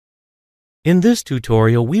In this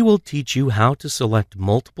tutorial, we will teach you how to select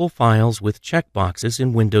multiple files with checkboxes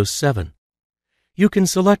in Windows 7. You can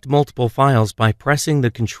select multiple files by pressing the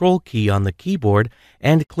Ctrl key on the keyboard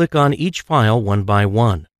and click on each file one by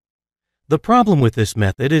one. The problem with this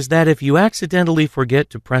method is that if you accidentally forget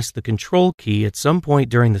to press the Ctrl key at some point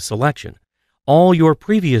during the selection, all your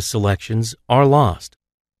previous selections are lost.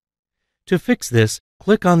 To fix this,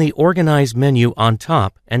 click on the Organize menu on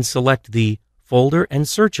top and select the Folder and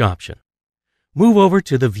Search option. Move over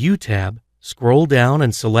to the View tab, scroll down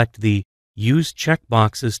and select the Use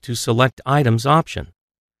Checkboxes to Select Items option.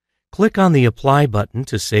 Click on the Apply button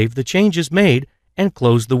to save the changes made and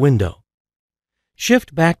close the window.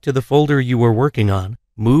 Shift back to the folder you were working on,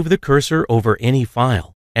 move the cursor over any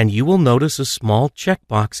file, and you will notice a small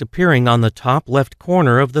checkbox appearing on the top left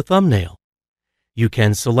corner of the thumbnail. You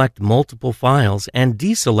can select multiple files and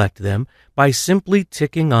deselect them by simply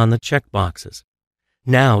ticking on the checkboxes.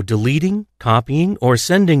 Now, deleting, copying, or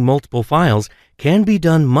sending multiple files can be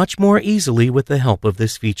done much more easily with the help of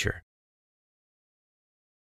this feature.